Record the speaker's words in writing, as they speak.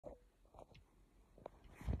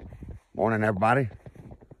Morning, everybody.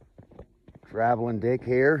 Traveling Dick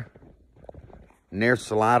here near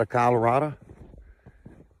Salida, Colorado.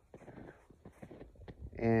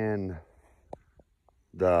 And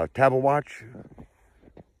the Tabawatch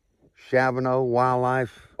Chavano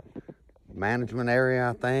Wildlife Management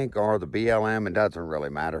Area, I think, or the BLM. It doesn't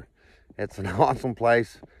really matter. It's an awesome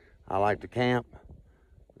place. I like to camp.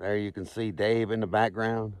 There you can see Dave in the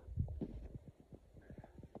background.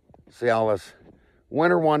 See all this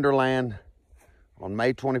winter wonderland on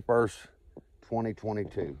May 21st,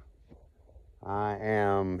 2022. I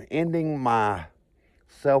am ending my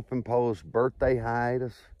self-imposed birthday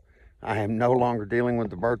hiatus. I am no longer dealing with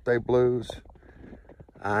the birthday blues.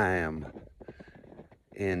 I am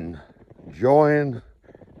enjoying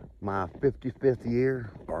my 55th year,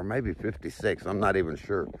 or maybe 56, I'm not even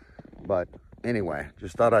sure. But anyway,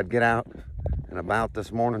 just thought I'd get out and about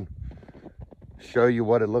this morning, show you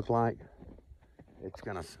what it looked like. It's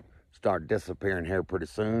gonna start disappearing here pretty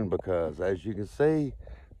soon because, as you can see,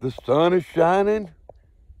 the sun is shining.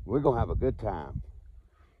 We're gonna have a good time,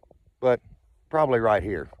 but probably right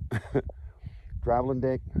here. Traveling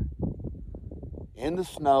Dick in the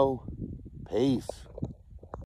snow. Peace.